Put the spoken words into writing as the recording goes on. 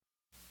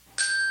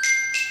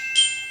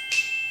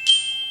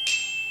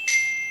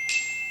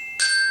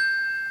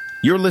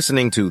You're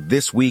listening to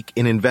This Week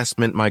in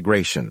Investment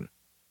Migration.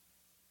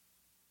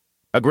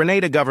 A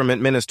Grenada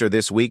government minister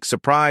this week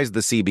surprised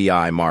the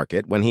CBI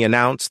market when he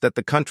announced that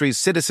the country's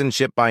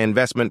Citizenship by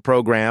Investment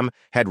program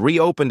had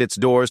reopened its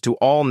doors to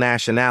all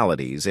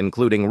nationalities,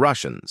 including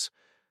Russians.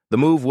 The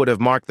move would have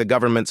marked the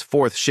government's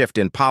fourth shift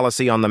in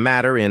policy on the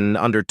matter in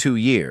under 2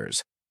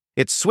 years.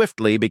 It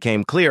swiftly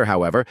became clear,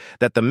 however,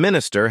 that the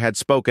minister had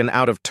spoken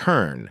out of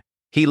turn.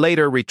 He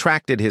later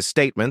retracted his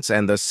statements,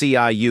 and the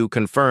CIU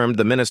confirmed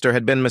the minister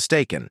had been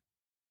mistaken.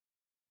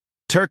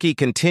 Turkey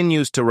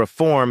continues to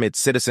reform its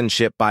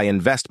Citizenship by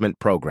Investment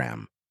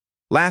program.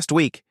 Last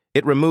week,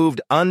 it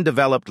removed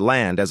undeveloped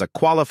land as a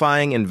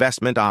qualifying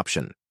investment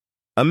option.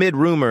 Amid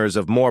rumors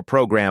of more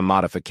program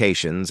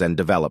modifications and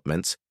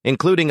developments,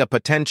 including a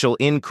potential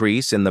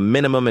increase in the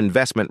minimum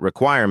investment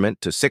requirement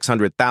to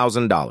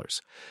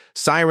 $600,000,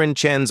 Siren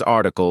Chen's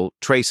article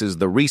traces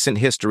the recent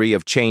history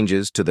of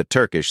changes to the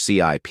Turkish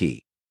CIP.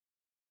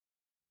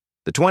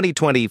 The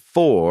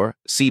 2024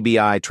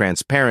 CBI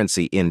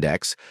Transparency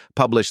Index,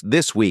 published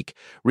this week,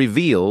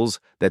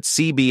 reveals that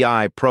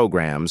CBI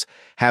programs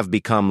have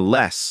become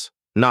less,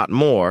 not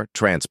more,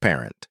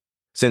 transparent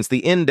since the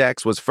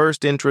index was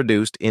first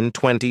introduced in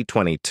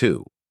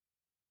 2022.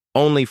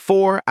 Only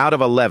 4 out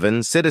of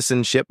 11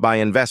 Citizenship by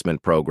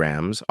Investment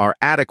programs are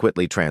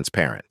adequately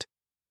transparent,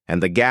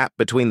 and the gap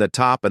between the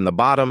top and the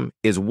bottom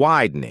is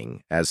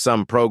widening as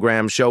some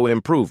programs show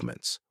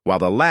improvements, while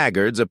the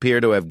laggards appear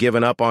to have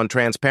given up on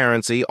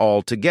transparency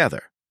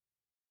altogether.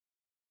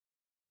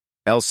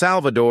 El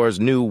Salvador's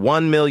new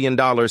 $1 million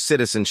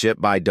Citizenship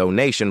by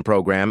Donation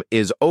program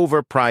is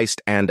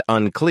overpriced and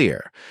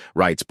unclear,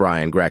 writes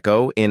Brian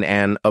Greco in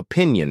an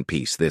opinion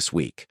piece this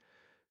week.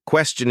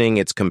 Questioning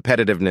its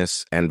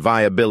competitiveness and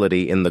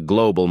viability in the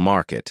global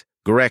market,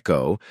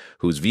 Greco,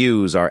 whose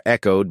views are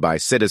echoed by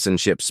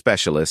citizenship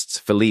specialists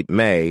Philippe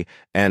May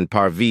and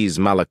Parviz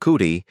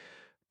Malakuti,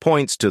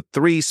 points to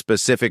 3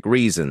 specific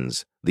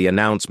reasons the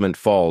announcement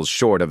falls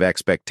short of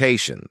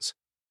expectations.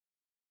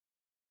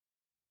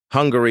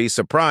 Hungary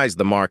surprised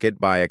the market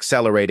by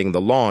accelerating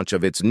the launch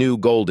of its new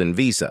golden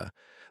visa,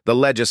 the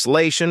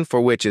legislation for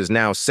which is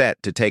now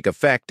set to take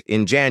effect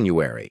in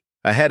January,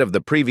 ahead of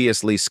the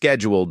previously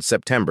scheduled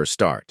September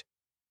start.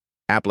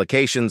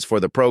 Applications for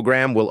the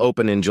program will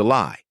open in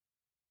July.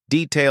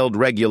 Detailed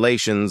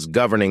regulations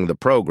governing the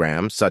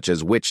program, such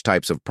as which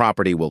types of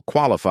property will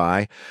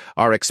qualify,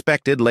 are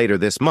expected later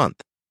this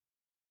month.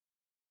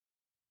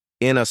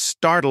 In a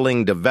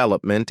startling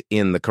development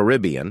in the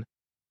Caribbean,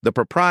 the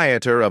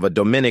proprietor of a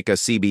Dominica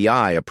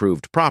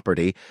CBI-approved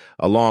property,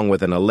 along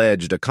with an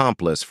alleged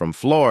accomplice from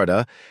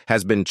Florida,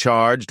 has been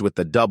charged with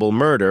the double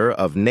murder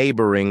of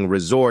neighboring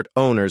resort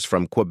owners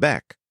from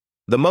Quebec.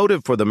 The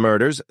motive for the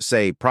murders,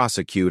 say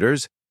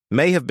prosecutors,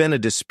 may have been a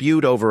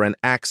dispute over an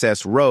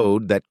access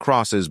road that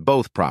crosses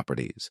both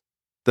properties.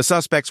 The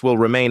suspects will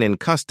remain in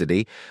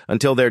custody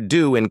until they're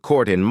due in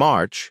court in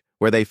March,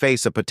 where they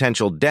face a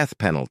potential death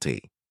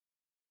penalty.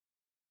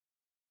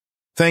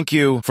 Thank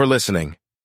you for listening.